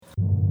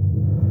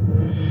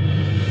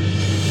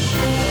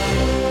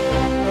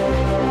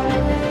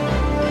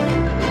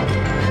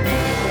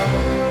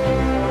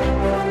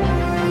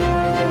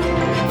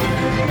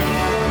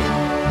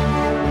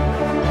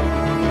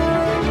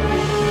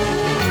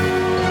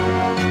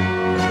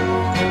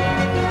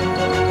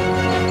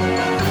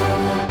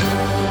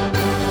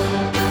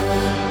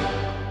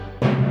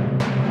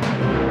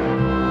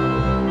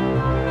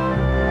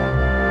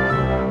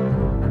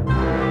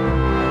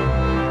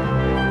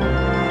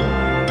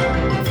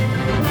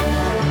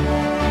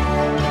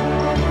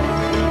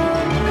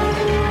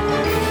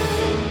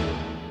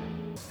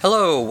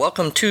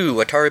welcome to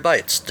Atari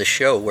Bytes, the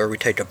show where we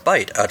take a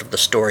bite out of the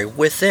story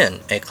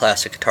within a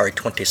classic Atari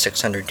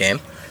 2600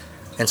 game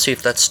and see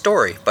if that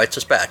story bites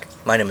us back.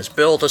 My name is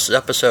Bill, this is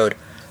episode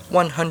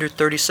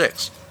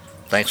 136.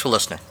 Thanks for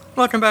listening.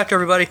 Welcome back,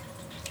 everybody.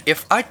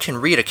 If I can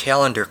read a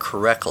calendar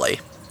correctly,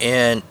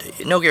 and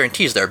no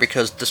guarantees there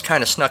because this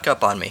kind of snuck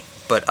up on me,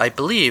 but I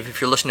believe if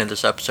you're listening to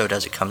this episode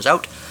as it comes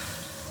out,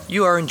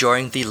 you are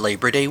enjoying the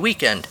Labor Day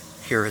weekend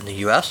here in the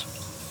U.S.,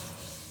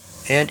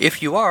 and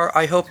if you are,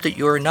 I hope that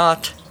you're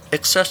not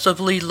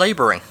excessively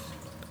laboring.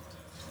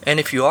 And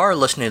if you are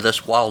listening to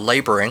this while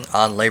laboring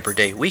on Labor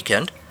Day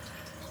weekend,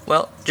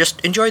 well,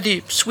 just enjoy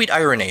the sweet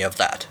irony of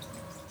that.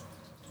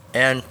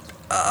 And,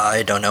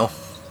 I don't know,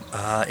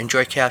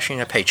 enjoy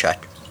cashing a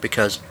paycheck,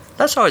 because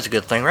that's always a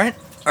good thing, right?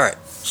 Alright,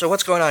 so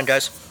what's going on,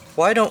 guys?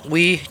 Why don't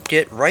we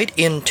get right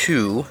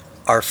into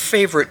our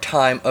favorite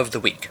time of the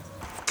week?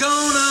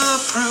 Gonna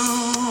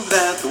prove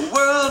that the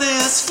world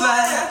is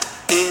flat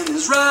in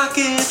his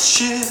rocket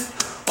ship,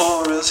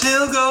 or else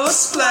he'll go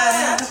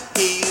splat.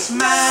 He's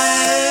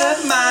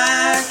Mad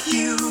Mike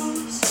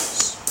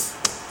Hughes.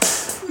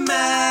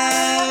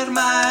 Mad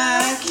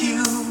Mike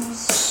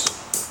Hughes.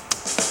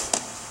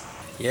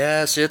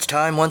 Yes, it's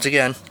time once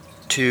again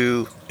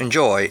to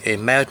enjoy a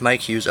Mad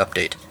Mike Hughes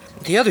update.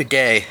 The other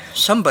day,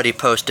 somebody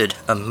posted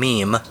a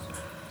meme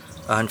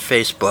on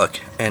Facebook,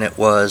 and it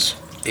was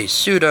a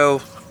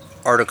pseudo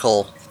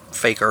article,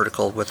 fake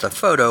article, with a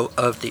photo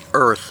of the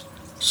Earth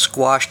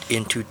squashed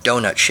into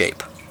donut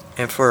shape.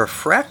 And for a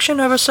fraction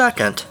of a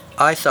second,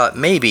 I thought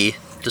maybe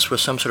this was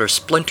some sort of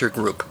splinter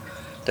group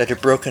that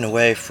had broken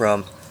away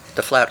from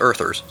the flat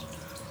earthers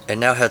and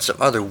now had some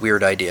other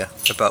weird idea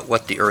about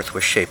what the Earth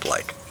was shaped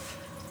like.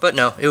 But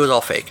no, it was all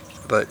fake.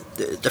 But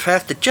the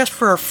fact that just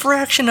for a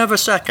fraction of a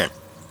second,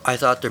 I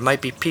thought there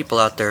might be people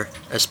out there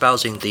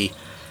espousing the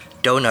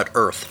donut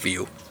Earth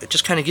view, it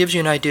just kind of gives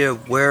you an idea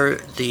of where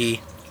the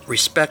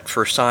respect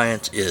for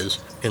science is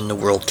in the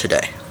world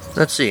today.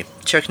 Let's see,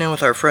 checking in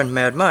with our friend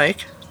Mad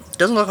Mike.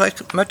 Doesn't look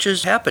like much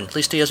has happened. At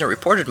least he hasn't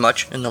reported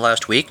much in the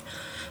last week.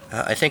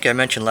 I think I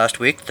mentioned last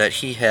week that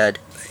he had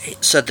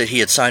said that he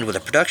had signed with a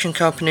production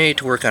company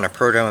to work on a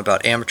program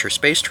about amateur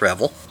space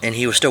travel, and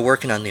he was still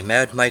working on the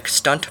Mad Mike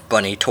Stunt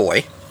Bunny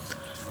toy.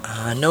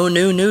 No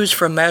new news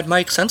from Mad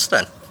Mike since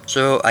then.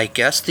 So I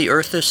guess the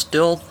Earth is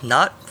still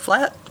not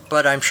flat,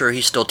 but I'm sure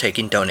he's still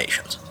taking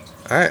donations.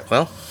 Alright,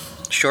 well,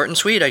 short and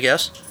sweet, I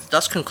guess.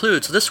 Thus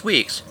concludes this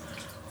week's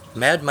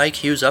Mad Mike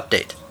Hughes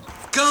update.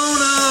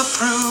 Gonna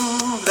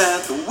prove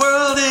that the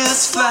world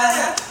is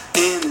flat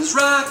in his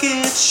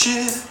rocket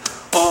ship,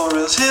 or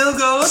else he'll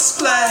go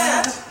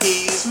splat.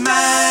 He's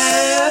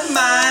Mad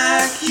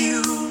Mike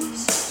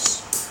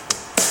Hughes.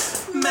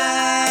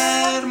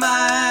 Mad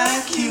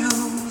Mike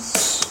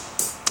Hughes.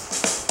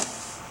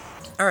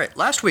 Alright,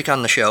 last week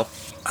on the show,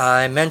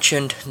 I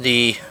mentioned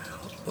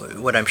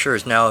what I'm sure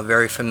is now a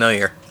very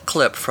familiar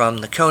clip from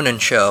the Conan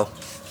show,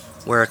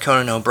 where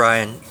Conan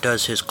O'Brien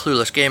does his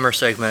Clueless Gamer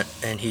segment,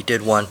 and he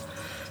did one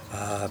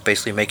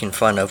basically making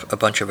fun of a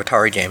bunch of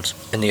Atari games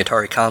in the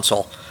Atari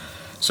console.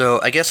 So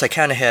I guess I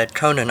kind of had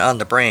Conan on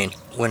the brain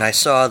when I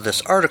saw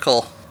this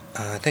article,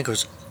 I think it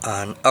was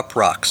on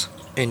Uproxx,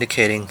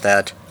 indicating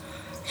that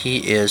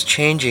he is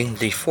changing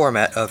the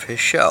format of his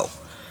show.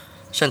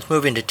 Since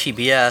moving to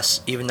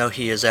TBS, even though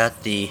he is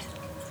at the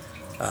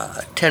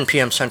 10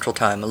 p.m. Central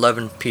Time,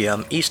 11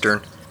 p.m.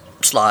 Eastern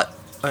slot,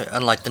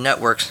 unlike the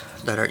networks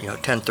that are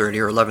 10:30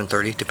 or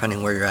 11:30,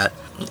 depending where you're at,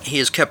 he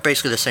has kept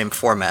basically the same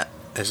format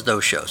as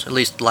those shows, at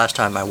least the last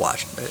time I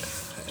watched.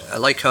 I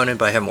like Conan,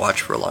 but I haven't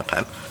watched for a long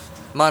time.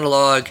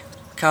 Monologue,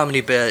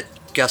 comedy bit,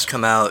 guests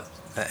come out,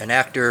 an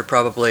actor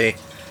probably,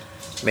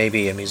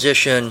 maybe a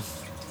musician,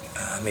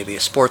 maybe a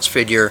sports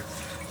figure,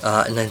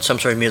 and then some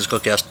sort of musical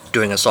guest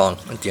doing a song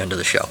at the end of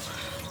the show.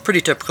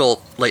 Pretty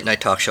typical late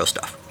night talk show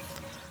stuff.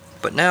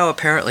 But now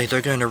apparently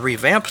they're going to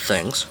revamp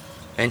things,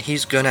 and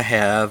he's going to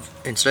have,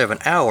 instead of an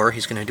hour,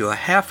 he's going to do a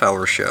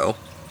half-hour show,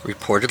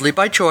 reportedly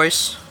by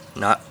choice,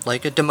 not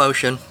like a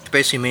demotion. It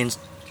basically means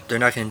they're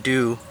not going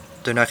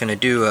to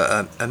do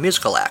a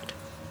musical act.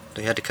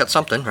 They had to cut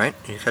something, right?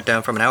 You cut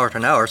down from an hour to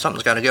an hour,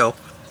 something's got to go.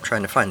 I'm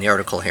trying to find the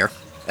article here.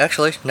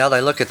 Actually, now that I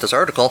look at this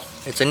article,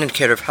 it's an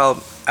indicator of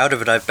how out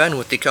of it I've been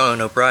with the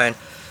Conan O'Brien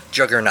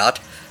juggernaut.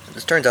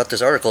 It turns out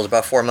this article is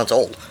about 4 months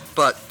old.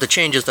 But the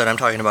changes that I'm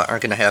talking about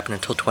aren't going to happen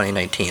until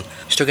 2019.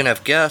 He's still going to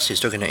have guests, he's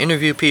still going to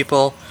interview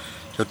people,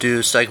 he'll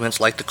do segments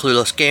like the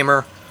Clueless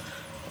Gamer,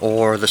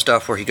 or the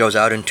stuff where he goes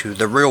out into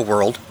the real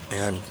world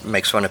and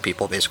makes fun of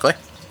people, basically.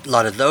 A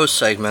lot of those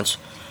segments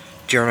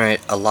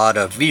generate a lot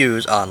of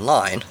views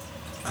online,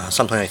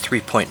 something like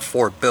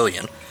 3.4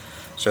 billion.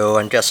 So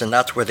I'm guessing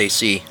that's where they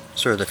see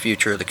sort of the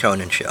future of the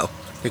Conan show.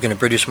 They're going to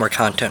produce more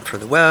content for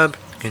the web,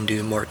 can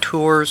do more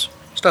tours,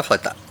 stuff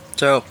like that.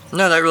 So,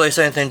 no, that really has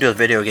anything to do with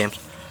video games,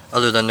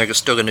 other than they're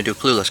still going to do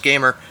Clueless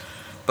Gamer.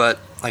 But,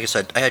 like I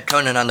said, I had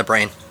Conan on the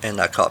brain, and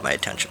that caught my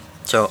attention.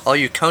 So, all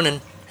you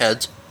Conan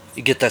heads,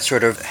 you get that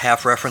sort of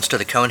half reference to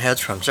the Coneheads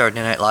from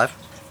Saturday Night Live.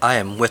 I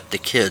am with the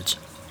kids,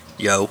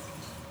 yo.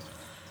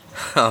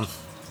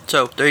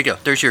 So there you go.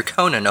 There's your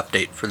Conan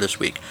update for this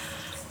week.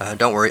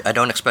 Don't worry, I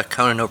don't expect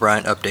Conan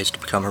O'Brien updates to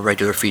become a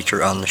regular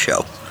feature on the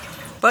show.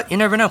 But you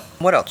never know.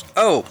 What else?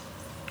 Oh,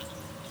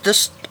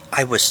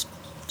 I was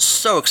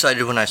so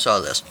excited when I saw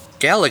this.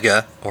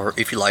 Galaga, or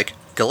if you like,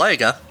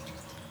 Galaga,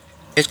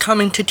 is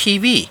coming to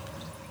TV.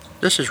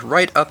 This is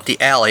right up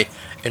the alley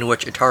in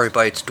which Atari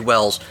Bytes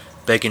dwells,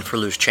 begging for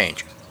loose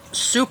change.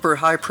 Super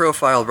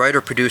high-profile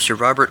writer-producer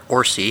Robert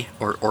Orci,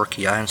 or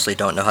Orci, I honestly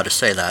don't know how to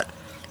say that,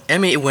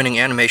 Emmy-winning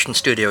animation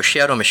studio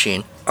Shadow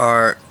Machine,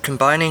 are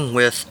combining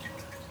with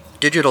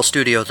digital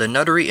studio The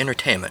Nuttery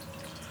Entertainment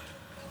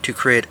to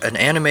create an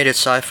animated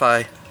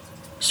sci-fi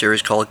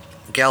series called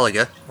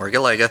Galaga, or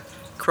Galaga,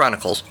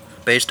 Chronicles,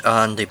 based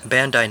on the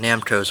Bandai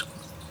Namco's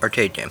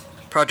arcade game.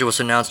 The project was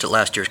announced at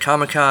last year's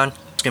Comic-Con.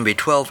 It's going to be a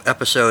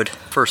 12-episode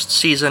first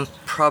season,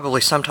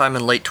 probably sometime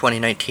in late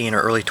 2019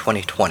 or early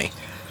 2020.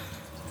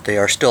 They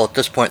are still at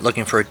this point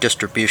looking for a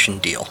distribution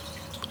deal.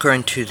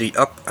 According to the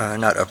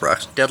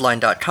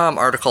Deadline.com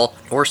article,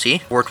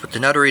 Orci worked with the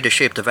Nuttery to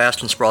shape the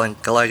vast and sprawling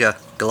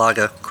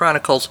Galaga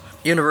Chronicles.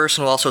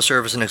 Universal will also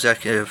serve as an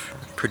executive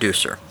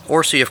producer.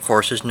 Orci, of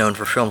course, is known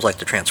for films like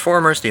The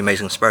Transformers, The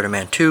Amazing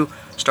Spider-Man 2,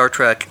 Star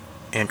Trek,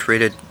 and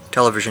created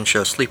television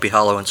shows Sleepy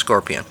Hollow and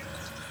Scorpion.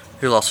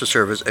 He'll also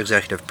serve as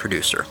executive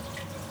producer.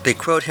 They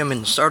quote him in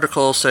this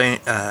article saying,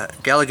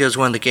 Galaga is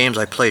one of the games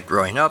I played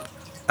growing up.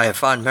 I have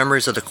fond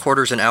memories of the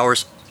quarters and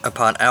hours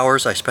upon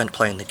hours I spent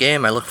playing the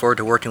game. I look forward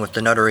to working with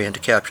the Nuttery and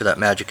to capture that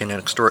magic in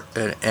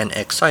an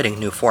exciting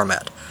new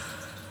format.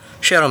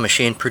 Shadow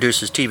Machine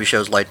produces TV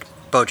shows like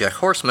BoJack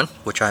Horseman,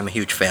 which I'm a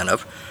huge fan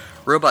of,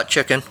 Robot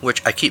Chicken,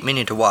 which I keep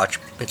meaning to watch.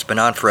 It's been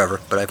on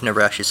forever, but I've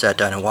never actually sat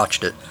down and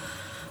watched it,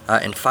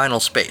 and Final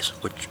Space,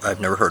 which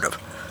I've never heard of.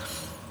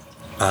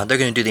 They're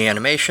going to do the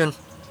animation,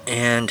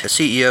 and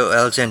CEO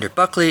Alexander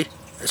Buckley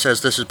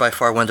says this is by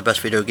far one of the best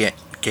video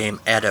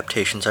game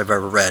adaptations I've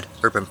ever read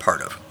or been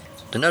part of.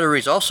 The Nuttery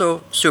is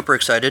also super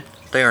excited.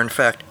 They are in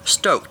fact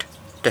stoked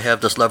to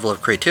have this level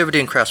of creativity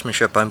and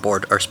craftsmanship on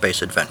board our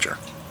space adventure.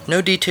 No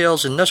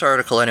details in this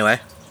article anyway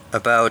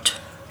about,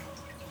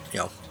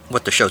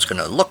 what the show's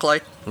going to look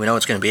like. We know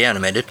it's going to be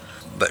animated,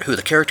 but who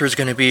the character is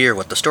going to be or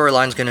what the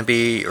storyline's going to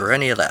be or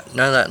any of that.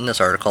 None of that in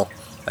this article.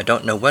 I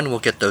don't know when we'll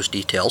get those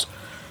details.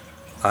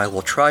 I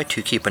will try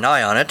to keep an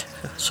eye on it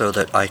so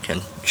that I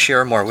can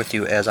share more with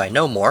you as I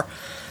know more,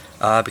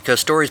 because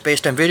stories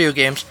based on video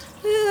games,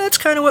 that's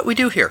kind of what we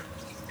do here.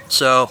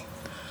 So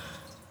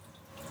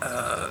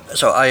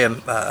I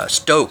am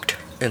stoked,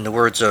 in the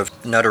words of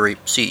Nuttery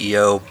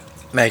CEO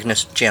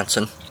Magnus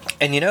Jansen.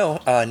 And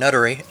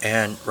Nuttery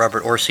and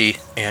Robert Orci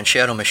and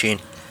Shadow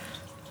Machine,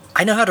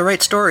 I know how to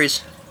write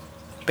stories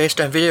based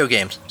on video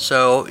games.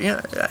 So,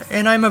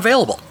 and I'm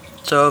available.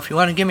 So if you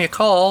want to give me a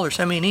call or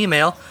send me an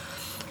email,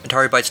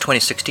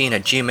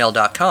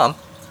 AtariBytes2016@gmail.com,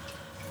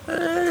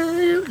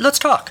 let's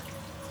talk.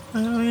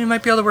 You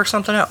might be able to work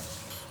something out.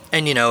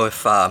 And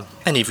if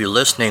any of you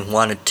listening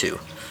wanted to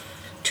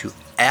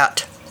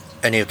at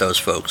any of those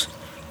folks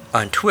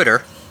on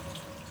Twitter,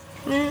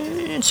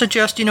 and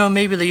suggest,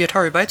 maybe the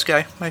Atari Bytes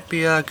guy might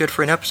be good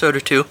for an episode or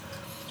two.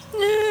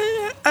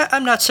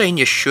 I'm not saying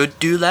you should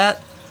do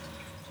that,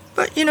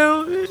 but,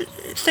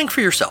 think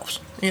for yourselves.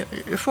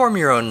 Form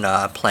your own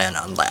plan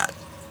on that.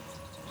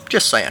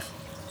 Just saying.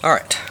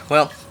 Alright,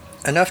 well,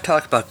 enough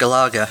talk about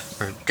Galaga,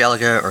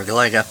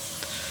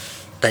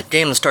 that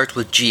game that starts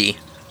with G,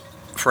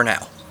 for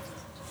now.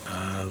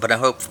 But I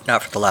hope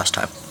not for the last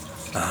time.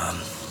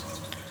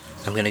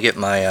 I'm going to get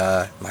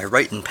my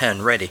writing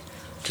pen ready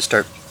to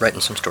start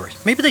writing some stories.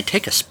 Maybe they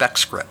take a spec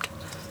script.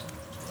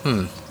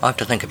 I'll have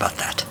to think about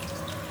that.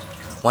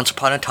 Once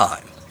upon a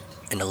time,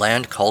 in a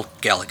land called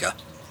Galaga,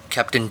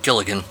 Captain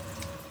Gilligan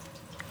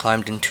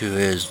climbed into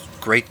his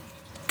great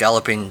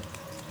galloping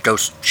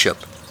ghost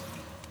ship.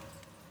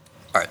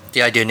 Alright,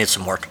 the idea needs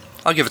some work.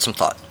 I'll give it some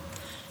thought.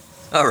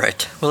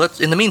 Alright, well,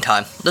 in the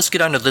meantime, let's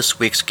get on to this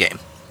week's game.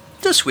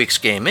 This week's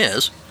game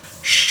is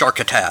Shark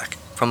Attack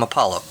from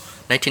Apollo,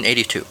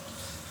 1982.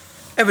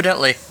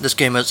 Evidently, this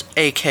game is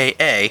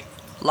a.k.a.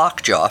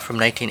 Lockjaw from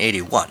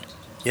 1981.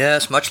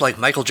 Yes, much like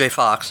Michael J.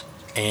 Fox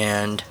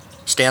and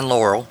Stan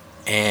Laurel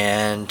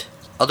and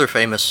other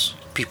famous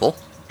people,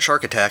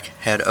 Shark Attack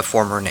had a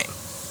former name.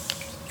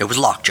 It was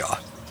Lockjaw.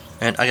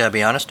 And I gotta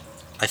be honest,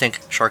 I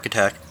think Shark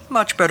Attack,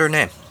 much better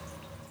name.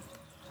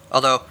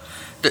 Although,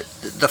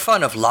 the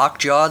fun of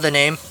Lockjaw, the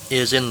name,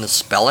 is in the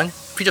spelling.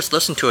 If you just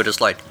listen to it,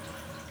 it's like,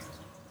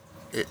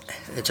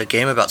 it's a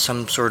game about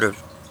some sort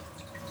of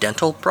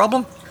dental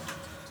problem?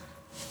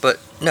 But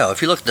no,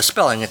 if you look at the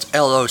spelling, it's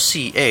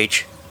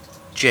Lochjaw.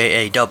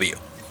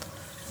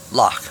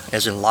 Loch,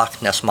 as in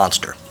Loch Ness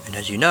Monster. And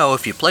as you know,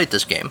 if you played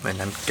this game,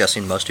 and I'm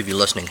guessing most of you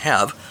listening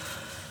have,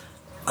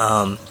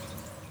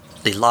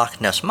 the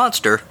Loch Ness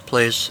Monster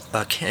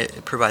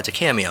provides a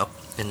cameo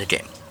in the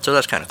game. So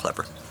that's kind of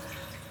clever.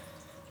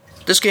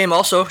 This game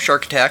also,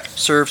 Shark Attack,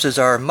 serves as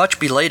our much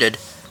belated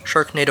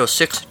Sharknado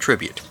 6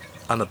 tribute.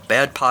 I'm a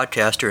bad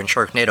podcaster and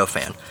Sharknado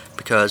fan,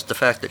 because the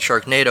fact that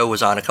Sharknado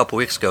was on a couple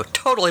weeks ago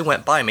totally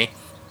went by me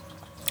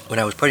when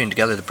I was putting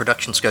together the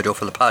production schedule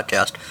for the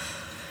podcast.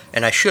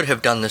 and I should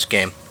have done this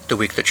game the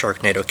week that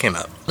Sharknado came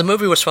out. The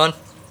movie was fun.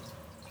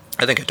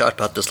 I think I talked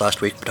about this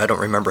last week, but I don't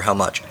remember how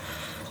much.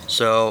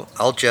 So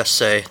I'll just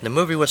say the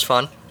movie was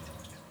fun.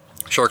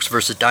 Sharks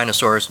versus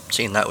dinosaurs,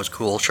 seeing that was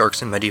cool.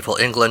 Sharks in medieval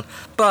England.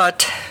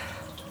 But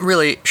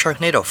really,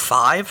 Sharknado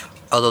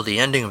 5, although the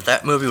ending of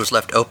that movie was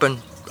left open,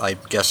 I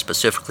guess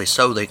specifically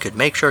so they could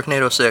make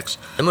Sharknado 6,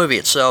 the movie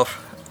itself,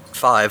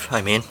 5,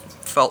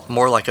 felt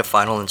more like a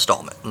final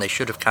installment, and they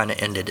should have kind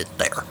of ended it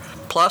there.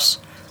 Plus,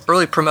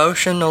 early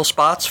promotional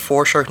spots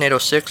for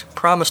Sharknado 6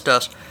 promised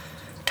us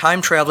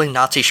time-traveling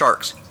Nazi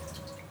sharks.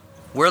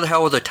 Where the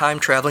hell were the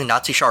time-traveling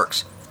Nazi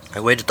sharks? I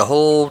waited the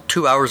whole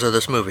 2 hours of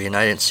this movie and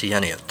I didn't see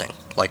anything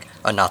like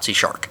a Nazi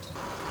shark.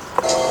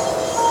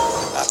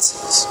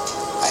 Nazis.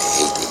 I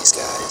hate these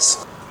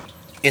guys.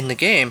 In the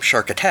game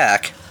Shark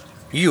Attack,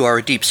 you are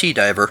a deep-sea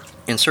diver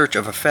in search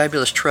of a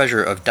fabulous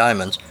treasure of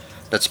diamonds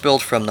that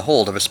spilled from the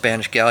hold of a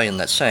Spanish galleon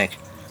that sank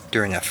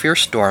during a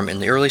fierce storm in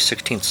the early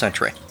 16th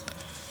century.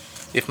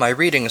 If my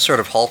reading is sort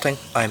of halting,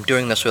 I am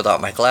doing this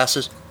without my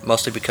glasses,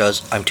 mostly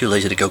because I'm too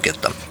lazy to go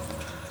get them.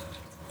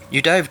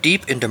 You dive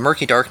deep into the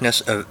murky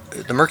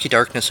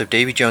darkness of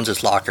Davy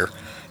Jones's locker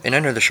and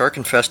enter the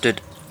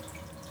shark-infested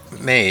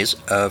maze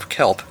of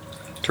kelp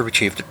to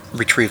retrieve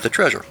the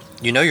treasure.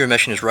 You know your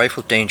mission is rife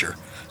with danger,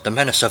 the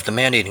menace of the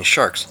man-eating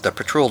sharks that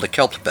patrol the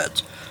kelp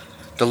beds,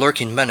 the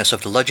lurking menace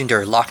of the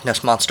legendary Loch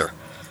Ness Monster,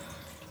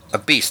 a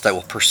beast that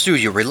will pursue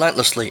you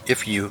relentlessly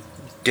if you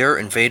dare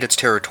invade its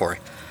territory,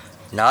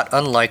 not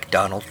unlike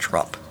Donald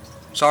Trump.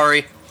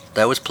 Sorry,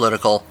 that was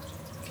political.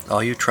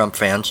 All you Trump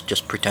fans,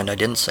 just pretend I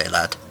didn't say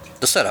that.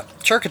 The setup.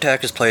 Shark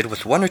Attack is played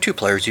with 1 or 2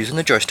 players using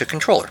the joystick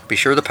controller. Be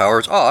sure the power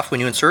is off when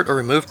you insert or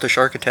remove the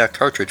Shark Attack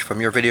cartridge from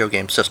your video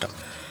game system.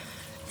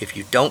 If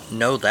you don't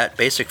know that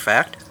basic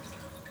fact,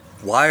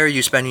 why are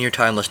you spending your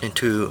time listening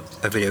to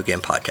a video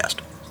game podcast?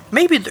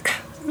 Maybe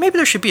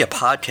there should be a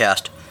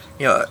podcast.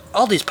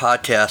 All these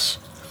podcasts,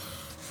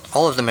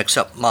 all of them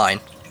except mine,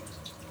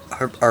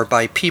 are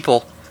by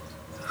people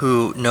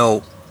who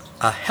know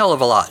a hell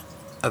of a lot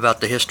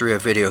about the history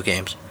of video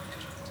games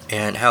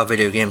and how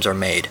video games are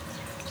made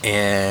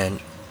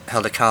and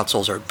how the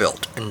consoles are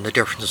built and the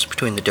differences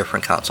between the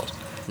different consoles.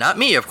 Not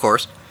me, of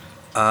course.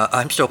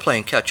 I'm still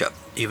playing catch-up,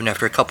 even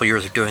after a couple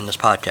years of doing this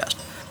podcast.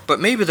 But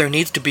maybe there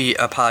needs to be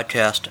a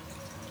podcast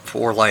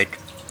for, like,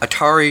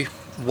 Atari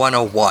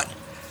 101.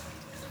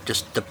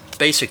 Just the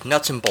basic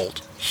nuts and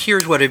bolts.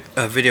 Here's what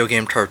a video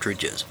game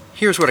cartridge is.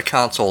 Here's what a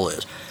console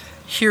is.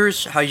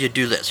 Here's how you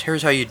do this.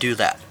 Here's how you do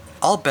that.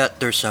 I'll bet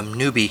there's some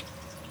newbie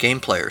game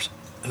players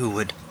who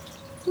would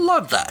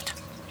love that.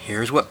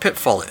 Here's what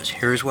Pitfall is.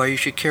 Here's why you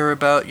should care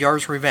about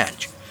Yar's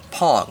Revenge.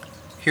 Pong.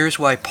 Here's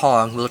why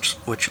Pong,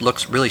 which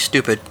looks really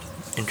stupid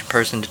in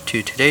comparison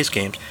to today's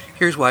games,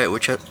 here's why it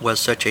was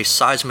such a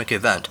seismic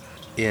event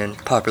in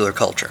popular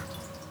culture.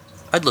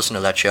 I'd listen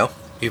to that show,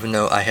 even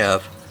though I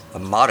have a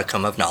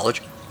modicum of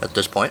knowledge at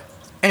this point.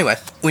 Anyway,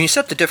 when you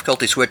set the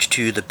difficulty switch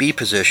to the B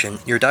position,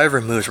 your diver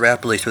moves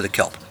rapidly through the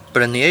kelp.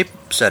 But in the A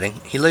setting,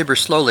 he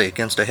labors slowly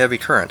against a heavy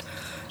current,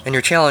 and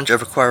your challenge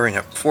of acquiring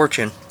a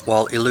fortune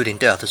while eluding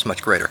death is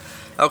much greater.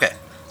 Okay,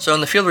 so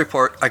in the field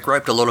report, I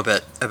griped a little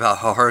bit about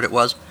how hard it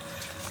was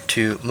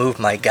to move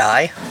my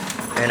guy,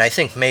 and I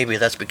think maybe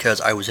that's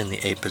because I was in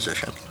the A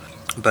position,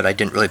 but I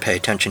didn't really pay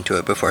attention to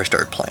it before I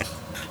started playing.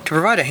 To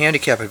provide a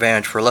handicap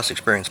advantage for a less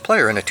experienced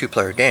player in a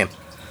 2-player game,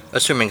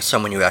 assuming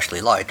someone you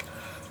actually like,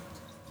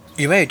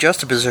 you may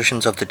adjust the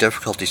positions of the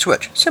difficulty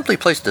switch. Simply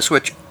place the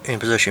switch in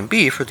position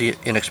B for the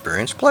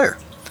inexperienced player,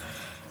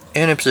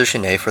 and in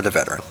position A for the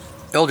veteran.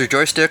 Hold your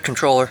joystick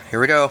controller, here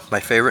we go,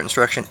 my favorite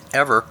instruction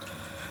ever,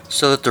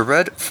 so that the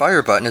red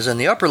fire button is in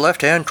the upper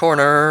left-hand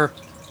corner.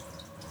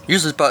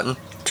 Use this button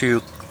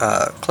to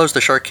close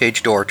the shark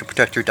cage door to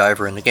protect your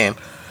diver in the games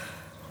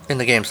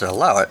that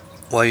allow it,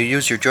 while you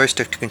use your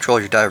joystick to control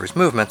your diver's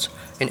movements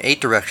in 8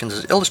 directions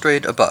as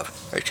illustrated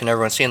above. Alright, can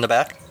everyone see in the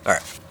back?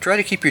 Alright. Try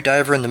to keep your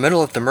diver in the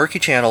middle of the murky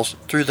channels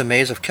through the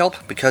maze of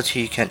kelp because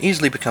he can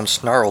easily become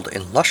snarled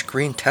in lush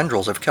green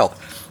tendrils of kelp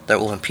that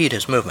will impede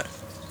his movement.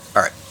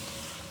 Alright.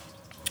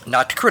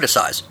 Not to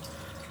criticize,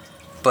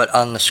 but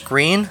on the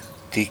screen,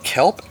 the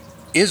kelp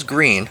is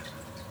green,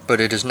 but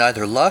it is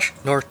neither lush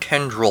nor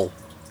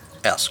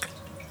tendril-esque.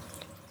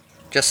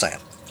 Just saying.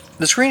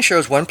 The screen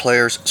shows one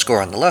player's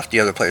score on the left, the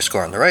other player's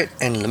score on the right,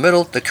 and in the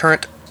middle, the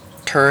current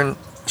turn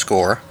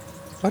score.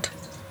 What?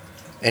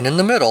 And in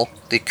the middle,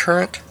 the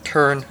current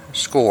turn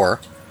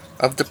score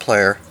of the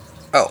player.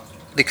 Oh,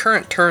 the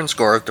current turn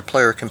score of the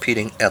player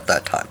competing at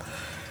that time.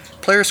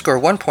 Players score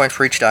 1 point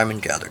for each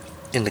diamond gathered.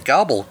 In the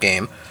Gobble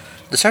game,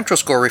 the central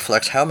score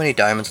reflects how many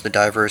diamonds the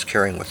diver is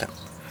carrying with him,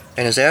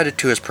 and is added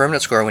to his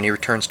permanent score when he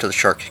returns to the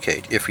shark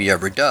cage, if he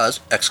ever does!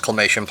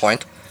 Exclamation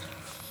point.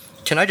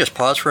 Can I just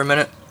pause for a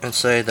minute and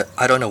say that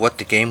I don't know what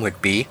the game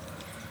would be,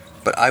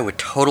 but I would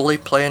totally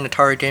play an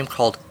Atari game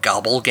called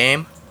Gobble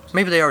Game?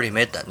 Maybe they already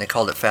made that and they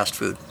called it fast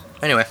food.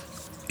 Anyway,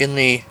 in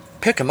the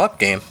Pick 'em Up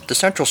game, the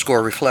central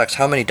score reflects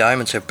how many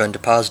diamonds have been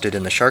deposited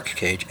in the shark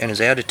cage and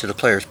is added to the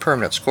player's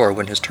permanent score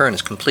when his turn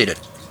is completed.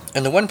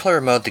 In the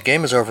one-player mode, the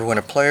game is over when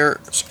a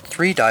player's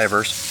 3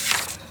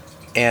 divers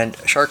and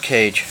a shark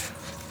cage.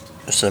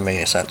 This doesn't make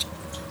any sense.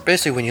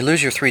 Basically, when you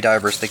lose your 3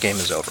 divers, the game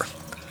is over.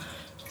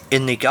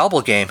 In the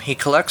Gobble game, he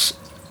collects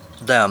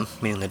them,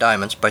 meaning the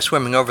diamonds, by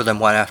swimming over them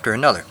one after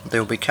another. They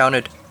will be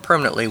counted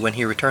permanently when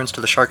he returns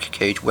to the shark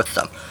cage with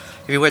them.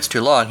 If he waits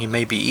too long, he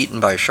may be eaten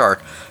by a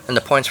shark, and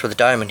the points for the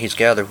diamond he's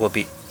gathered will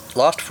be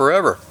lost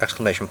forever!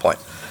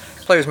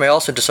 Players may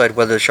also decide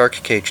whether the shark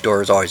cage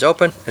door is always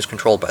open, is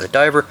controlled by the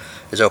diver,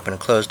 is open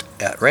and closed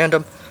at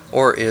random,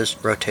 or is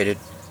rotated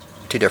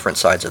to different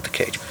sides of the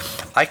cage.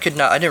 I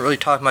didn't really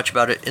talk much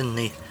about it in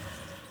the,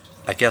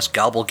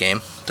 Gobble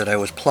game that I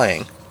was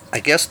playing. I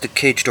guess the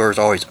cage door is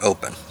always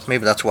open.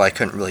 Maybe that's why I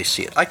couldn't really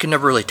see it. I could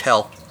never really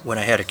tell when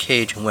I had a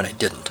cage and when I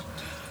didn't.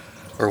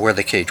 Or where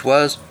the cage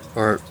was,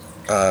 or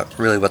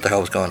really what the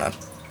hell was going on.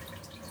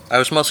 I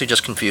was mostly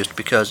just confused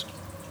because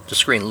the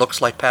screen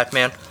looks like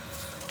Pac-Man,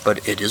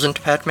 but it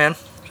isn't Pac-Man.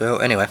 So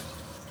anyway,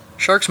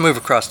 sharks move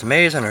across the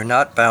maze and are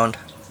not bound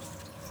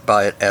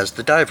by it as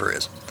the diver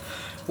is.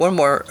 One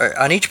more,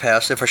 on each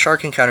pass, if a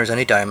shark encounters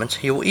any diamonds,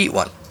 he will eat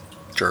one.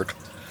 Jerk.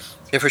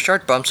 If a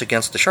shark bumps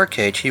against the shark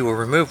cage, he will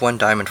remove 1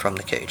 diamond from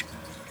the cage.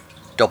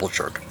 Double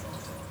jerk.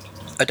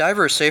 A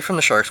diver is safe from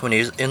the sharks when he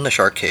is in the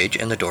shark cage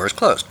and the door is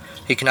closed.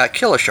 He cannot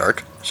kill a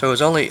shark, so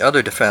his only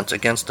other defense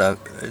against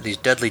these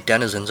deadly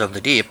denizens of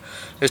the deep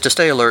is to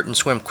stay alert and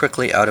swim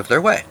quickly out of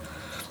their way.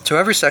 So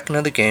every second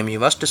of the game, you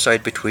must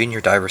decide between your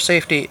diver's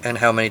safety and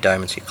how many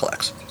diamonds he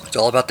collects. It's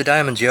all about the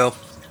diamonds, yo.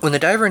 When the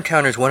diver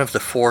encounters one of the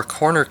 4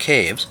 corner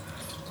caves,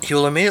 he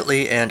will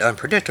immediately and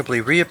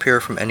unpredictably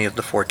reappear from any of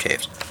the 4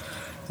 caves.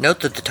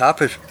 Note that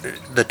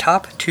the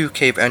top 2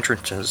 cave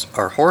entrances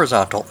are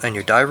horizontal, and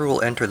your diver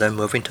will enter them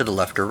moving to the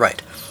left or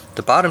right.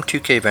 The bottom 2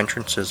 cave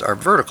entrances are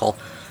vertical,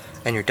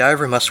 and your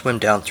diver must swim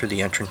down through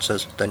the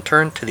entrances, then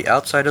turn to the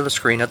outside of the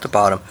screen at the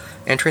bottom,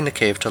 entering the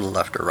cave to the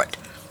left or right.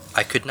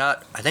 I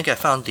think I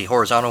found the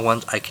horizontal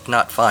ones. I could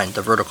not find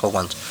the vertical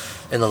ones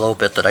in the little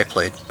bit that I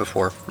played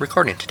before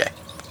recording today.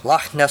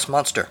 Loch Ness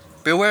Monster.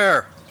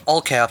 Beware!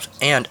 All caps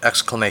and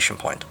exclamation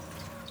point.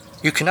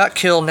 You cannot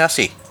kill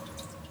Nessie.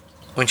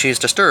 When she is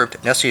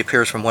disturbed, Nessie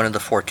appears from one of the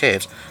 4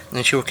 caves, and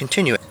then she will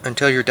continue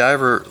until your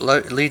diver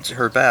leads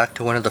her back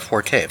to one of the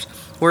 4 caves,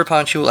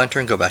 whereupon she will enter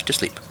and go back to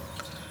sleep.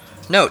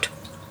 Note,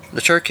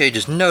 the shark cage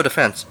is no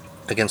defense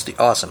against the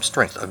awesome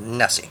strength of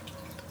Nessie.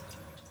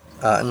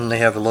 And they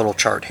have a little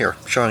chart here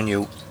showing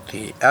you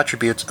the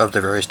attributes of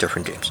the various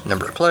different games.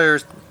 Number of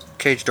players,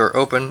 cage door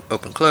open,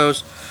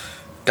 close,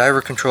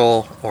 diver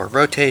control or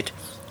rotate,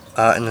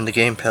 and then the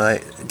game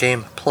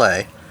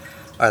play,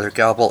 either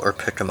gobble or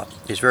pick them up.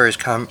 These various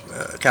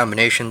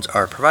combinations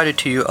are provided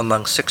to you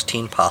among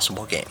 16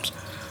 possible games.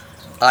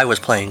 I was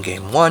playing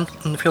game 1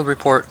 in the field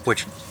report,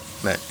 which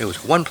meant it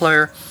was 1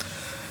 player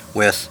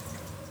with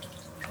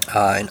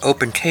an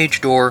open cage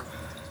door,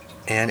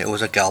 and it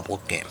was a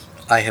gobble game.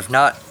 I have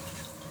not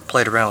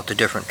played around with the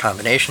different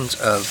combinations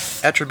of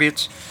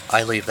attributes.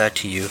 I leave that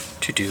to you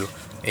to do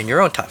in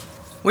your own time.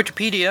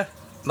 Wikipedia,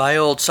 my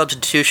old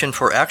substitution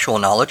for actual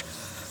knowledge,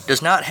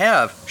 does not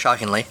have,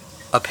 shockingly,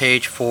 a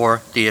page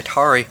for the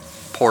Atari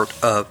port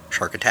of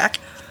Shark Attack,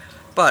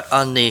 but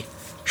on the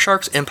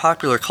Sharks in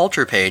Popular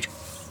Culture page,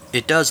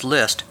 it does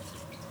list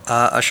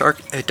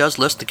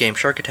the game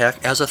Shark Attack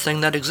as a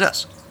thing that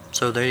exists.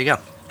 So there you go.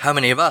 How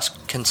many of us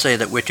can say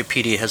that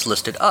Wikipedia has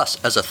listed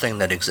us as a thing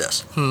that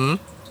exists?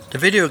 The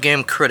video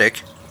game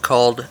critic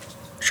called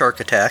Shark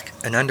Attack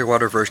an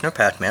underwater version of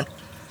Pac-Man,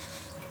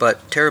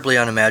 but terribly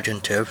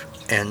unimaginative,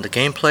 and the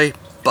gameplay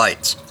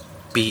bites.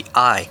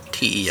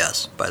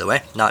 B-I-T-E-S, by the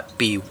way, not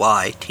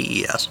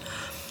B-Y-T-E-S.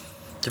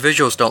 The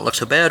visuals don't look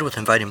so bad, with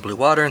inviting blue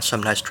water and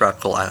some nice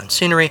tropical island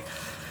scenery.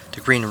 The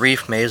green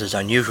reef maze is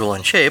unusual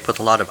in shape, with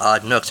a lot of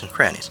odd nooks and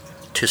crannies.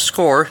 To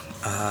score,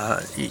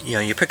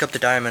 you pick up the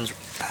diamonds,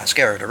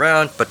 scattered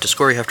around, but to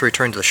score you have to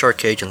return to the shark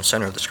cage in the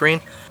center of the screen.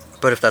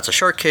 But if that's a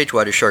shark cage,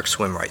 why do sharks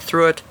swim right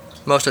through it?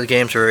 Most of the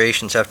game's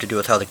variations have to do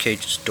with how the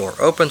cage's door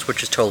opens,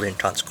 which is totally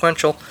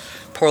inconsequential.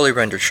 Poorly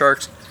rendered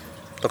sharks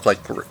look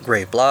like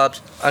gray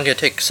blobs. I'm going to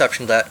take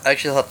exception to that. I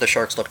actually thought the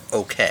sharks looked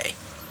okay.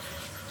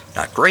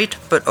 Not great,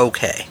 but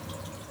okay.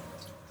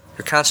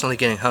 You're constantly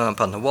getting hung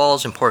up on the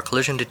walls, and poor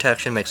collision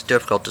detection makes it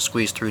difficult to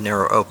squeeze through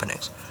narrow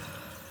openings.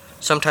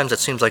 Sometimes it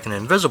seems like an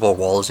invisible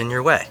wall is in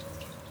your way.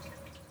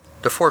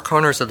 The 4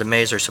 corners of the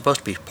maze are supposed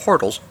to be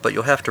portals, but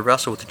you'll have to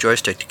wrestle with the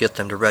joystick to get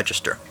them to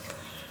register.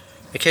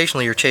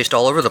 Occasionally you're chased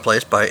all over the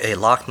place by a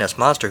Loch Ness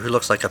Monster who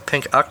looks like a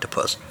pink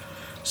octopus.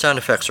 Sound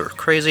effects are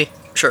crazy.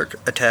 Shark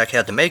Attack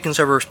had the makings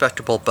of a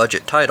respectable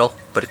budget title,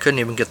 but it couldn't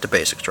even get the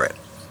basics right.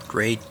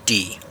 Grade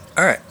D.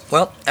 Alright,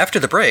 well, after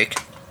the break,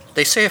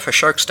 they say if a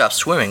shark stops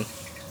swimming,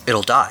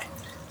 it'll die.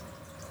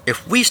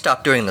 If we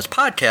stop doing this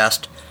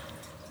podcast,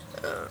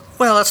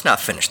 well, let's not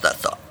finish that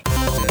thought.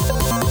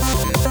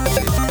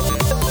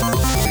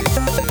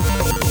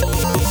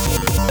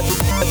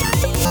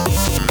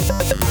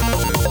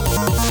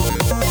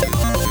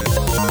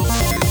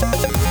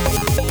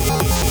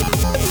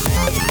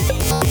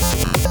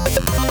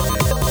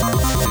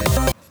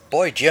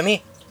 Boy,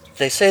 Jimmy,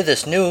 they say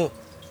this new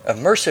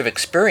immersive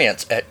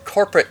experience at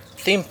Corporate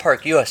Theme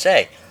Park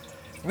USA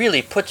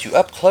really puts you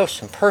up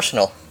close and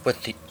personal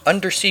with the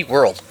undersea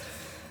world.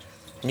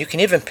 And you can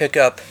even pick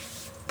up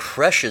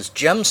precious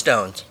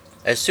gemstones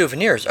as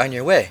souvenirs on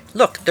your way.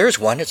 Look, there's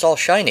one. It's all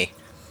shiny.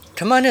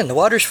 Come on in. The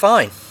water's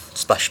fine.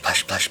 Splash,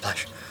 splash, splash,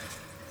 splash.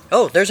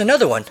 Oh, there's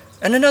another one.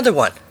 And another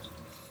one.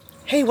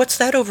 Hey, what's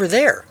that over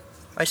there?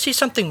 I see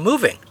something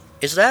moving.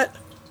 Is that...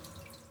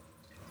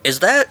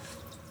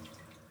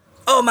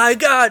 Oh my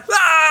god!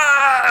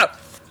 Ah!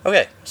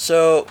 Okay,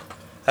 so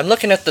I'm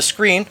looking at the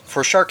screen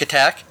for Shark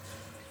Attack,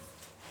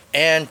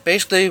 and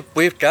basically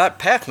we've got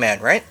Pac-Man,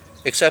 right?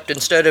 Except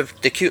instead of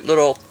the cute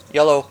little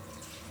yellow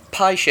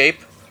pie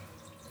shape,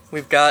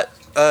 we've got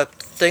a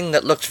thing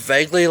that looks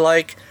vaguely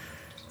like,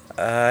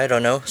 I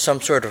don't know, some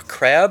sort of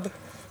crab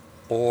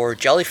or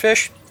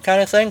jellyfish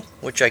kind of thing,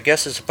 which I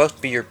guess is supposed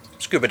to be your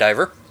scuba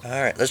diver.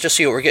 Alright, let's just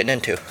see what we're getting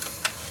into.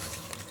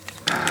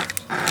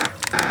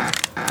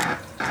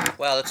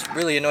 Wow, that's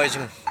really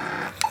annoying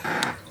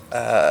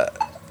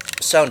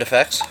sound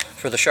effects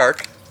for the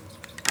shark.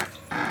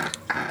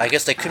 I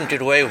guess they couldn't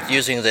get away with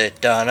using the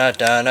dana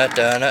dana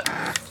dana.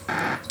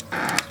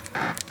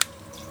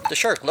 The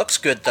shark looks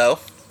good though.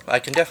 I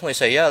can definitely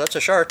say, yeah, that's a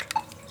shark.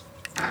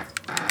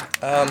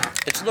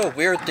 It's a little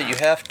weird that you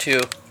have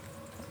to...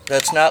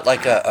 That's not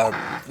like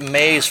a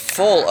maze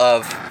full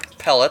of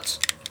pellets.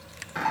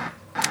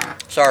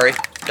 Sorry,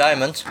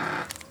 diamonds.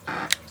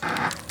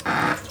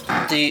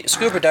 The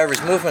scuba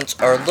diver's movements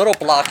are a little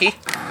blocky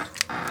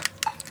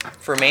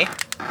for me.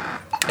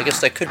 I guess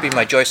that could be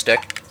my joystick.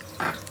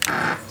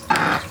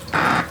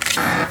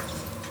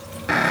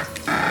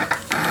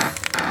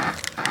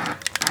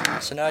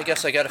 So now I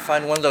guess I gotta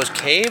find one of those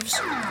caves?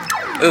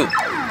 Ooh.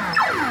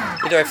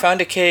 Either I found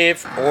a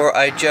cave or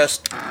I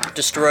just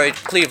destroyed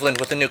Cleveland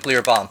with a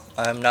nuclear bomb.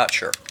 I'm not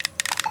sure.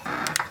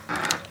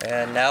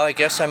 And now I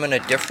guess I'm in a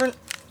different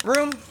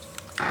room?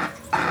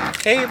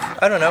 Cave?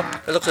 I don't know.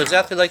 It looks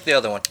exactly like the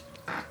other one.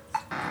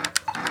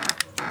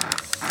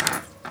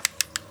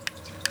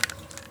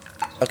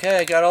 Okay,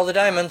 I got all the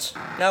diamonds.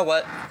 Now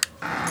what?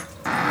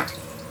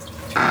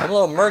 I'm a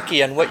little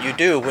murky on what you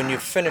do when you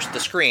finish the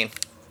screen.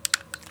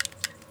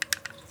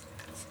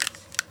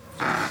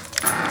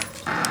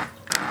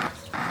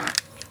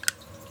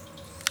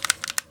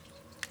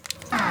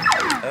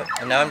 Oh,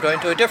 and now I'm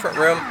going to a different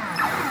room.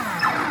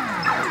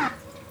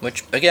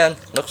 Which, again,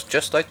 looks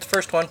just like the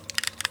first one.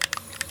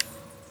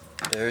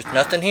 There's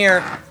nothing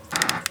here.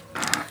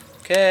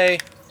 Okay,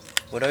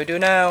 what do I do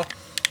now?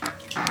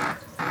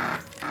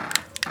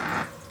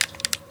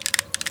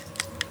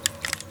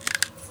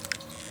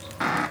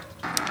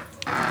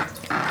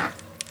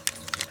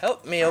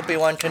 Help me,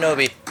 Obi-Wan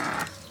Kenobi.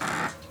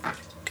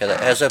 Okay, that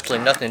has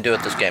absolutely nothing to do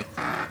with this game.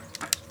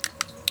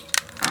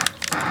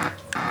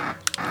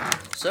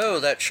 So,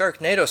 that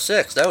Sharknado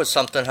 6, that was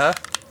something, huh?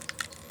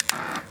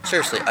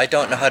 Seriously, I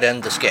don't know how to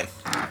end this game.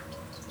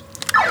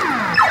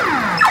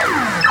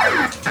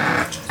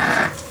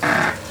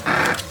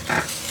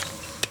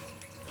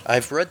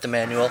 I've read the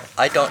manual.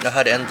 I don't know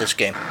how to end this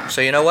game.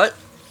 So you know what?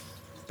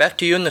 Back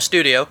to you in the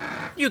studio.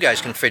 You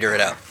guys can figure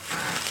it out.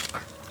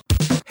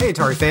 Hey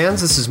Atari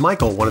fans, this is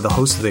Michael, one of the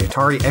hosts of the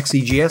Atari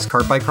XEGS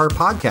Card by Card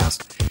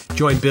podcast.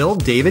 Join Bill,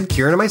 David,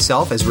 Kieran, and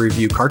myself as we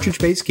review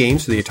cartridge-based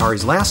games for the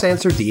Atari's last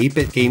answer to the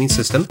 8-bit gaming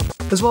system,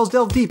 as well as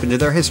delve deep into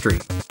their history.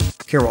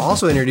 Kieran will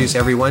also introduce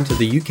everyone to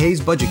the UK's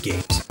budget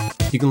games.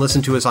 You can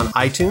listen to us on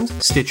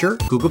iTunes, Stitcher,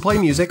 Google Play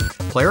Music,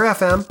 Player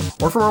FM,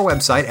 or from our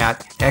website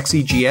at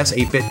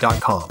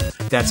xegs8bit.com.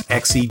 That's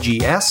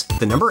xegs,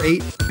 the number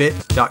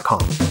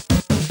 8bit.com.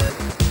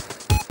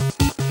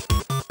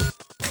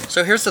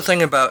 So here's the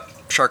thing about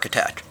Shark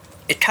Attack.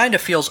 It kind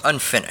of feels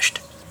unfinished.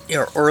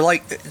 Or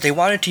like they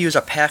wanted to use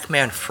a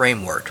Pac-Man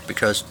framework,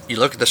 because you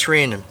look at the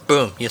screen and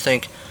boom, you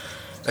think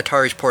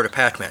Atari's port of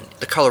Pac-Man.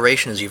 The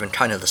coloration is even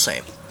kind of the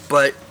same.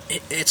 But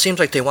it seems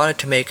like they wanted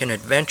to make an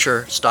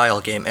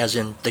adventure-style game, as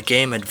in the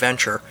game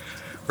Adventure,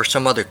 or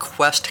some other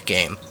quest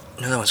game.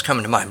 Another one's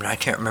coming to mind, but I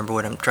can't remember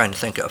what I'm trying to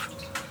think of.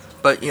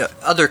 But,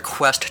 other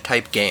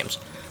quest-type games.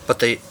 But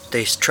they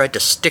tried to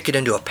stick it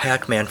into a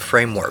Pac-Man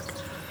framework.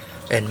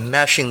 And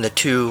mashing the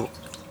two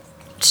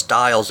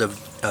styles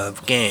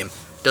of game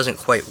doesn't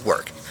quite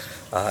work.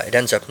 It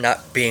ends up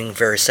not being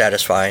very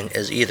satisfying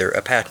as either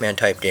a Pac-Man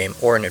type game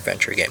or an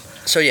adventure game.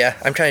 So yeah,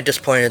 I'm kind of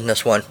disappointed in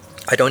this one.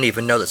 I don't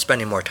even know that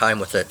spending more time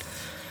with it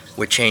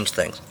would change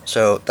things.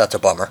 So that's a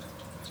bummer.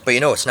 But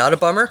it's not a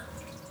bummer?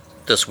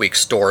 This week's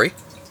story.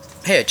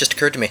 Hey, it just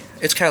occurred to me.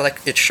 It's kind of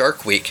like it's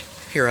Shark Week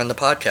here on the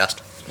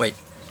podcast. Wait,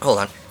 hold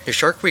on. Is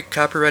Shark Week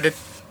copyrighted?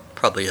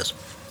 Probably is.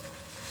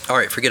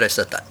 Alright, forget I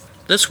said that.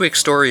 This week's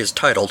story is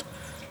titled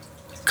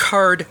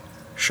Card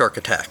Shark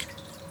Attack.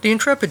 The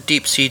intrepid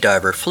deep-sea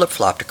diver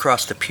flip-flopped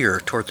across the pier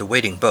toward the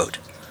waiting boat.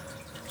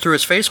 Through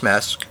his face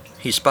mask,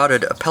 he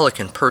spotted a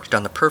pelican perched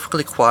on the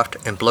perfectly coiffed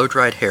and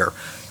blow-dried hair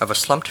of a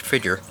slumped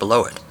figure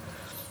below it.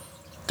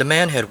 The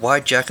man had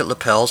wide jacket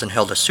lapels and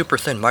held a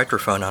super-thin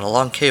microphone on a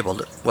long cable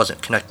that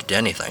wasn't connected to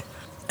anything.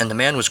 And the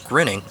man was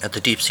grinning at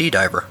the deep-sea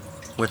diver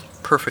with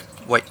perfect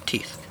white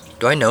teeth.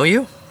 "Do I know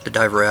you?" the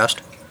diver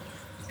asked.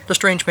 The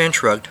strange man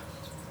shrugged.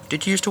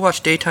 did you used to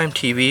watch daytime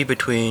TV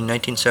between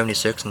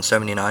 1976 and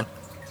 79?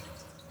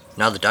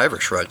 Now the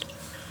diver shrugged,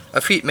 a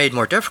feat made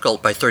more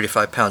difficult by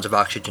 35 pounds of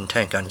oxygen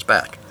tank on his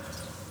back.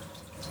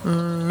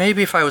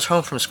 Maybe if I was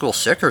home from school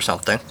sick or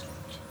something.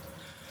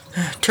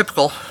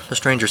 Typical, the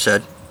stranger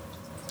said.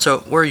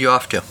 So, where are you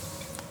off to?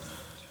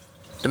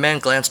 The man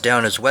glanced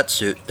down his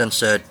wetsuit, then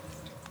said,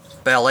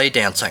 ballet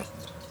dancing.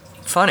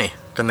 Funny,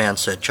 the man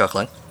said,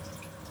 chuckling.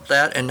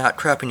 That and not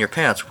crapping your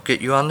pants will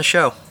get you on the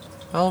show.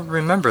 I'll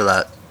remember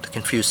that, the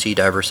confused sea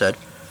diver said.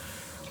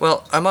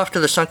 Well, I'm off to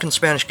the sunken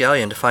Spanish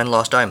galleon to find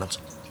lost diamonds.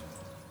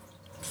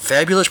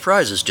 Fabulous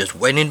prizes just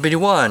waiting to be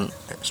won.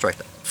 Strike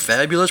that.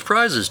 Fabulous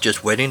prizes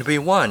just waiting to be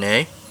won,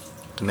 eh?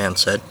 The man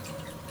said.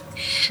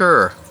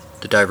 Sure,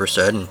 the diver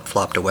said and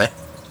flopped away.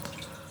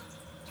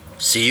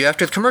 See you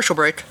after the commercial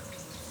break,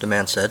 the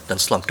man said, then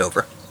slumped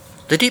over.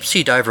 The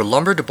deep-sea diver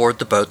lumbered aboard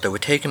the boat that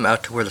would take him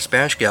out to where the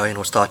Spanish galleon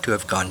was thought to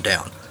have gone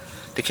down.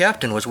 The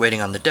captain was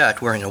waiting on the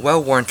deck wearing a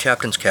well-worn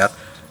captain's cap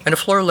and a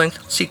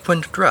floor-length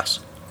sequined dress.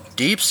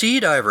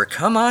 Deep-sea diver,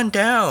 come on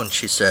down,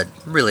 she said,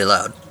 really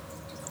loud.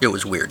 It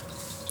was weird.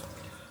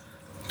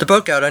 The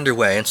boat got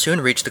underway and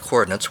soon reached the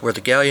coordinates where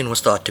the galleon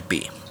was thought to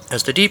be.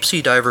 As the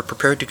deep-sea diver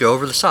prepared to go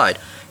over the side,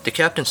 the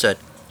captain said,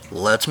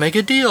 Let's make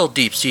a deal,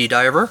 deep-sea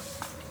diver.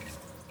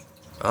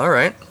 All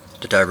right,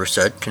 the diver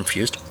said,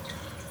 confused.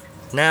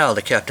 Now,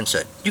 the captain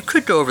said, you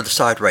could go over the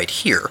side right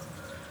here.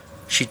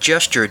 She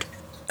gestured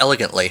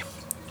elegantly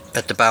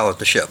at the bow of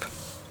the ship.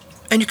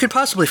 And you could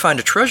possibly find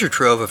a treasure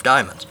trove of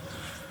diamonds.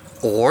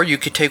 Or you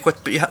could take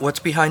what's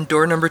behind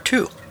door number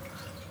 2.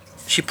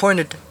 She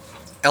pointed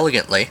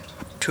elegantly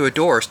to a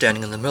door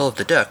standing in the middle of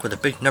the deck with a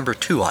big number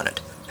 2 on it.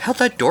 How'd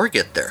that door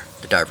get there?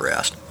 The diver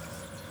asked.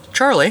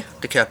 Charlie,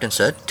 the captain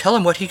said, tell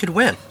him what he could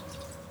win.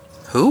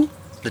 Who?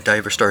 The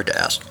diver started to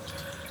ask.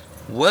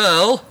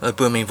 Well, a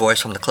booming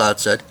voice from the cloud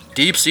said,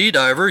 Deep sea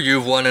diver,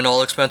 you've won an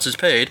all expenses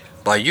paid,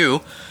 by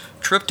you,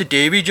 trip to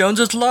Davy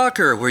Jones's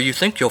locker, where you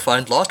think you'll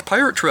find lost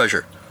pirate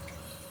treasure.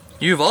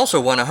 You've also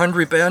won a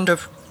hungry band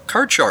of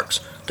card sharks,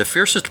 the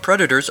fiercest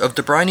predators of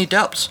the briny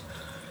depths.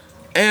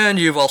 And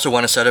you've also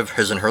won a set of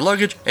his and her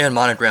luggage and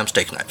monogram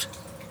steak knives.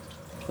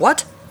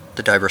 What?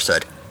 The diver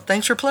said.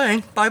 Thanks for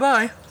playing.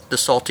 Bye-bye, the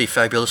salty,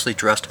 fabulously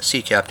dressed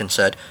sea captain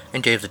said,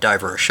 and gave the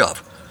diver a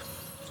shove.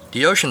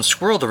 The ocean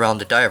swirled around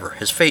the diver,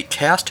 his fate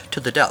cast to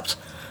the depths,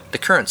 the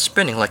current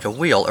spinning like a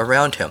wheel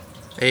around him,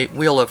 a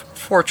wheel of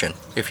fortune,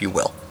 if you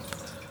will.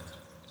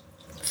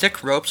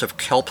 Thick ropes of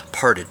kelp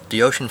parted,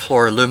 the ocean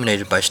floor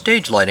illuminated by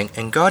stage lighting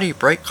and gaudy,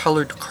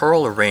 bright-colored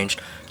coral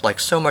arranged like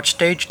so much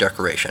stage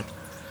decoration,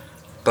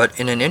 but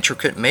in an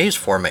intricate maze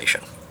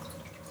formation.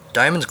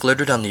 Diamonds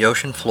glittered on the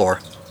ocean floor.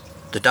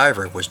 The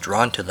diver was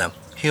drawn to them.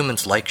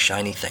 Humans like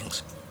shiny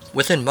things.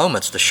 Within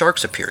moments, the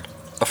sharks appeared.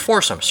 A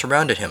foursome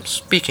surrounded him,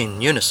 speaking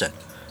in unison.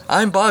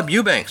 I'm Bob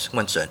Eubanks,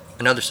 one said.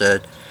 Another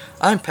said,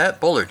 I'm Pat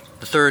Bullard.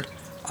 The third,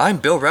 I'm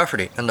Bill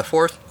Rafferty. And the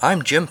fourth,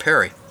 I'm Jim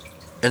Perry.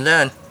 And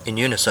then, in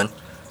unison,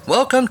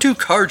 Welcome to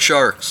Card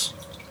Sharks.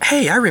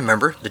 Hey, I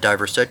remember, the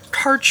diver said.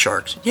 Card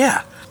Sharks,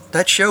 yeah.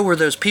 That show where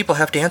those people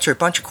have to answer a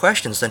bunch of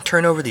questions, then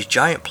turn over these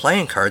giant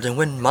playing cards and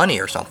win money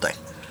or something.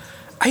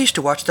 I used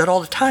to watch that all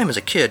the time as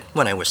a kid,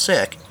 when I was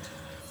sick.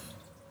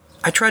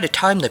 I tried to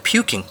time the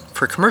puking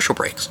for commercial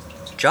breaks.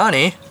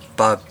 Johnny,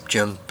 Bob,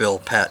 Jim, Bill,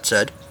 Pat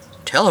said,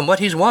 tell him what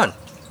he's won.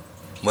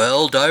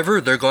 Well,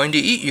 diver, they're going to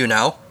eat you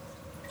now.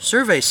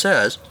 Survey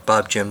says,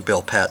 Bob, Jim,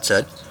 Bill, Pat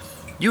said,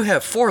 you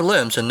have 4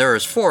 limbs and there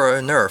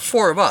are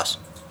 4 of us.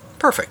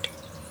 Perfect.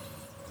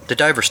 The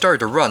diver started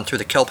to run through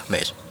the kelp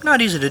maze.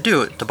 Not easy to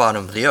do at the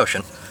bottom of the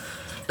ocean.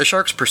 The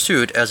sharks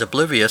pursued as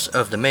oblivious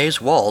of the maze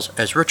walls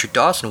as Richard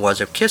Dawson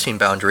was of kissing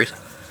boundaries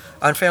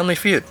on Family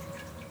Feud.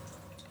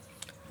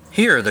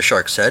 Here, the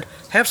sharks said,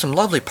 have some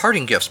lovely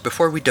parting gifts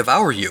before we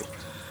devour you.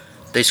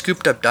 They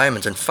scooped up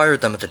diamonds and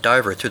fired them at the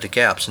diver through the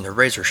gaps in their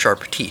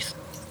razor-sharp teeth.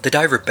 The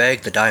diver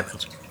bagged the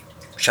diamonds.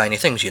 Shiny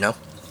things, you know.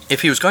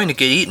 If he was going to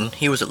get eaten,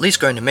 he was at least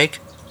going to make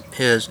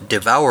his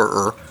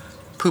devourer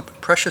poop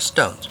precious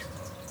stones.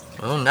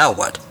 Well, now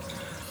what?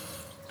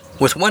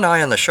 With one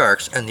eye on the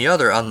sharks and the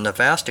other on the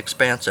vast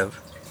expanse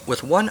of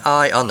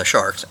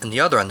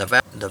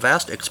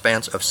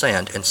expanse of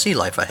sand and sea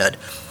life ahead,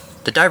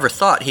 the diver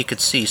thought he could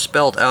see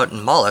spelled out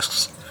in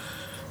mollusks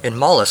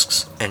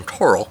and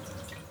coral,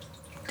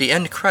 the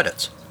end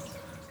credits.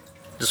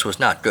 This was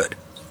not good.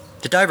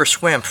 The diver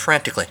swam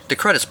frantically. The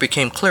credits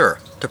became clearer.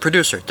 The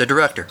producer, the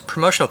director,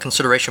 promotional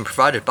consideration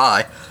provided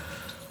by...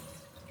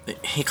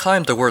 He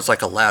climbed the words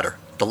like a ladder.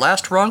 The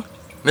last rung,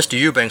 Mr.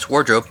 Eubanks'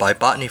 wardrobe by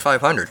Botany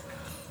 500,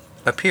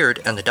 appeared,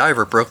 and the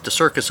diver broke the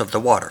circus of the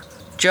water,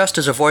 just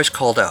as a voice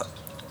called out,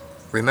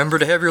 remember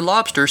to have your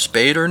lobster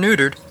spayed or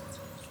neutered.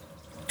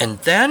 And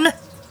then...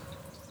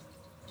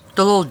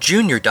 the little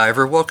junior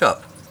diver woke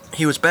up.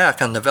 He was back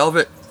on the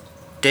velvet,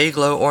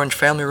 day-glow orange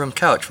family room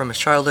couch from his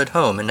childhood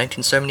home in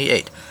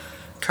 1978,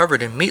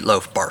 covered in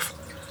meatloaf barf.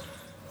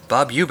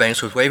 Bob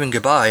Eubanks was waving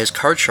goodbye as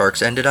Card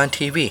Sharks ended on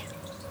TV.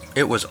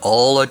 It was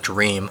all a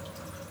dream.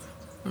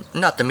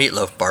 Not the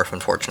meatloaf barf,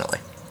 unfortunately.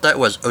 That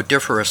was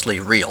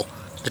odoriferously real.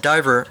 The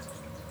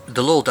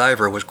The Little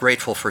Diver was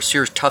grateful for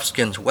Sears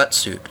Toughskins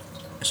wetsuit.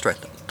 That's right.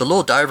 The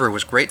Little Diver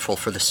was grateful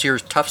for the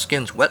Sears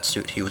Toughskins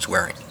wetsuit he was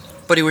wearing.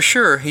 But he was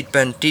sure he'd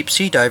been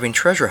deep-sea diving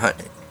treasure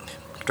hunting.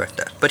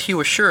 But he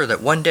was sure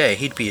that one day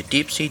he'd be a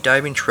deep-sea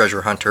diving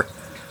treasure hunter.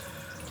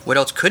 What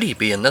else could he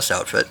be in this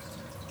outfit?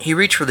 He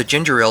reached for the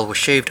ginger ale with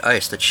shaved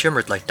ice that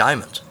shimmered like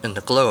diamonds in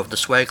the glow of the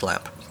swag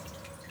lamp.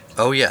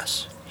 Oh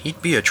yes,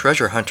 he'd be a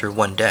treasure hunter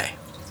one day.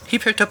 He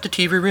picked up the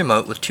TV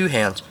remote with two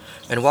hands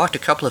and walked a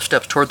couple of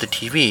steps toward the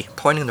TV,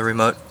 pointing the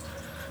remote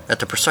at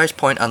the precise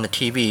point on the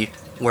TV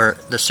where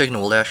the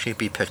signal will actually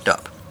be picked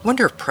up.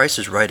 Wonder if Price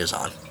is Right is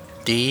on.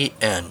 The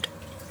end.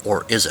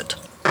 Or is it?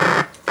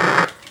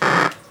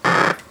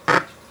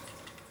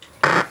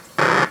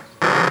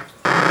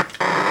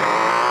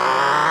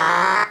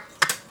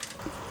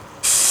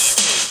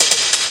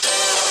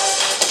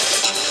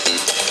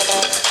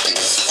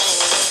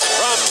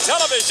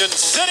 Television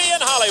City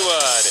in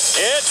Hollywood,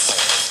 it's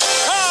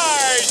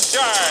Card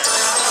Shark.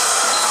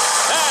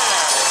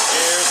 And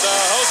here's the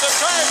host of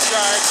Card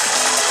Shark,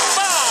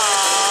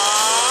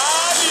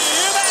 Bob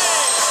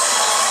Eubanks.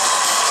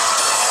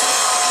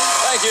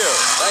 Thank you.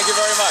 Thank you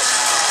very much.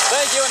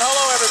 Thank you and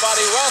hello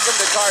everybody. Welcome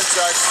to Card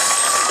Shark.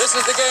 This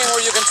is the game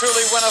where you can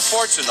truly win a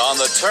fortune on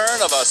the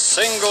turn of a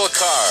single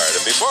card.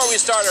 And before we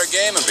start our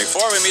game and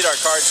before we meet our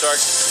Card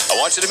Sharks, I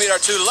want you to meet our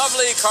two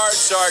lovely Card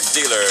Shark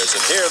dealers, and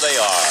here they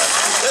are.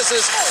 This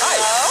is, hi,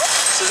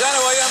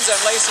 Susanna Williams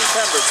and Lacey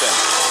Pemberton.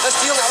 Let's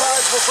deal the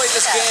cards. We'll play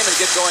this game and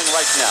get going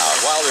right now.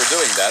 While they're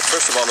doing that,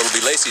 first of all, it'll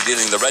be Lacey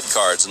dealing the red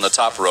cards in the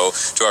top row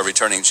to our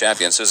returning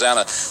champion,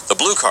 Susanna. The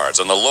blue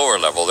cards on the lower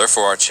level, they're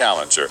for our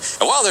challenger.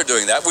 And while they're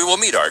doing that, we will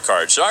meet our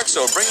Card Sharks,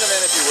 so bring them in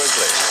if you would,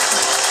 please.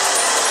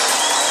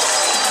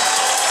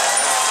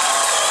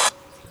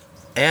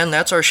 And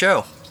that's our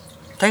show.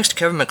 Thanks to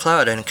Kevin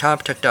MacLeod and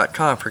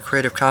Incompetech.com for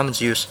Creative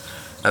Commons use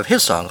of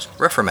his songs,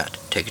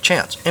 Reformat, Take a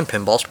Chance, and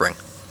Pinball Spring.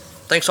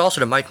 Thanks also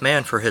to Mike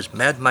Mann for his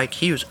Mad Mike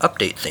Hughes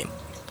update theme.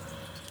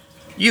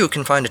 You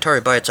can find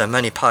Atari Bytes on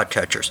many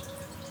podcatchers.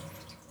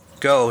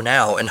 Go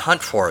now and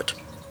hunt for it.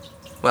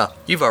 Well,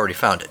 you've already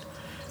found it.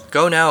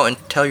 Go now and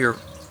tell your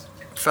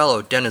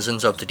fellow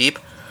denizens of the deep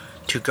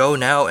to go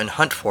now and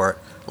hunt for it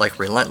like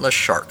relentless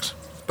sharks.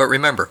 But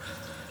remember,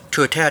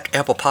 to attack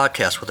Apple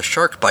Podcasts with a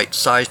Shark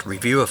Bite-sized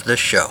review of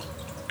this show.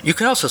 You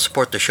can also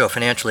support the show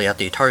financially at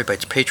the Atari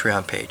Bytes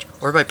Patreon page,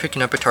 or by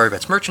picking up Atari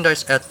Bytes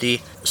merchandise at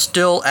the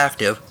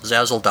still-active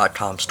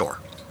Zazzle.com store.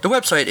 The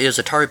website is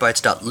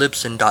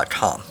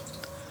ataribytes.libsyn.com.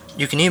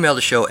 You can email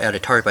the show at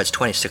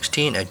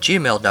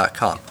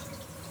ataribytes2016@gmail.com.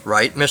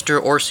 Right,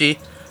 Mr. Orsi,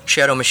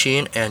 Shadow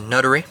Machine, and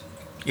Nuttery?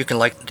 You can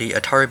like the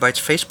Atari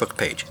Bytes Facebook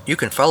page. You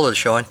can follow the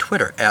show on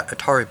Twitter at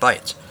Atari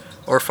Bytes,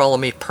 or follow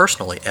me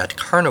personally at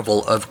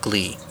Carnival of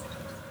Glee.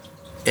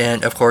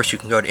 And, of course, you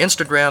can go to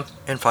Instagram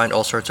and find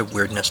all sorts of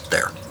weirdness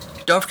there.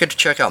 Don't forget to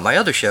check out my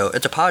other show.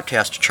 It's a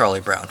podcast,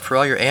 Charlie Brown, for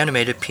all your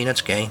animated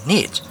Peanuts gang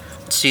needs.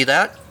 See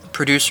that?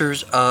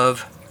 Producers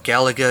of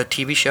Galaga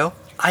TV show?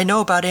 I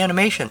know about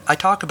animation. I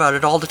talk about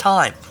it all the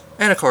time.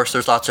 And, of course,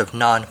 there's lots of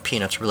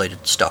non-Peanuts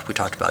related stuff we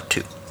talked about,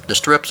 too. The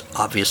strips,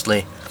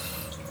 obviously.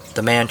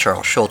 The man,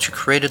 Charles Schultz, who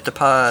created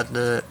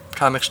the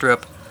comic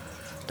strip.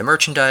 The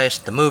merchandise,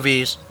 the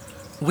movies.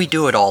 We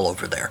do it all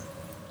over there.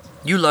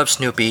 You love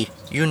Snoopy.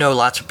 You know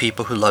lots of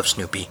people who love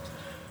Snoopy.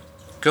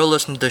 Go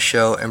listen to this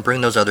show and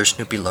bring those other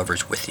Snoopy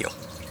lovers with you.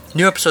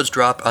 New episodes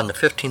drop on the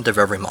 15th of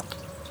every month.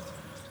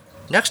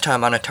 Next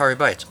time on Atari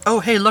Bytes.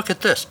 Oh, hey, look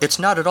at this. It's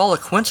not at all a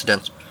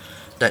coincidence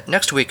that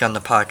next week on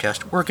the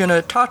podcast we're going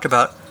to talk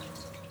about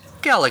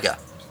Galaga,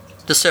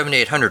 the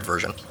 7800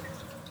 version.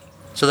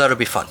 So that'll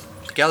be fun.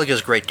 Galaga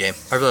is a great game.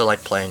 I really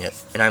like playing it,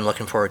 and I'm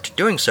looking forward to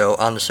doing so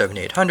on the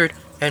 7800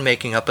 and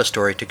making up a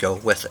story to go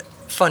with it.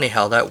 Funny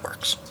how that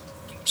works.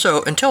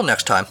 So, until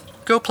next time,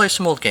 go play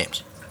some old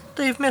games.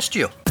 They've missed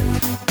you.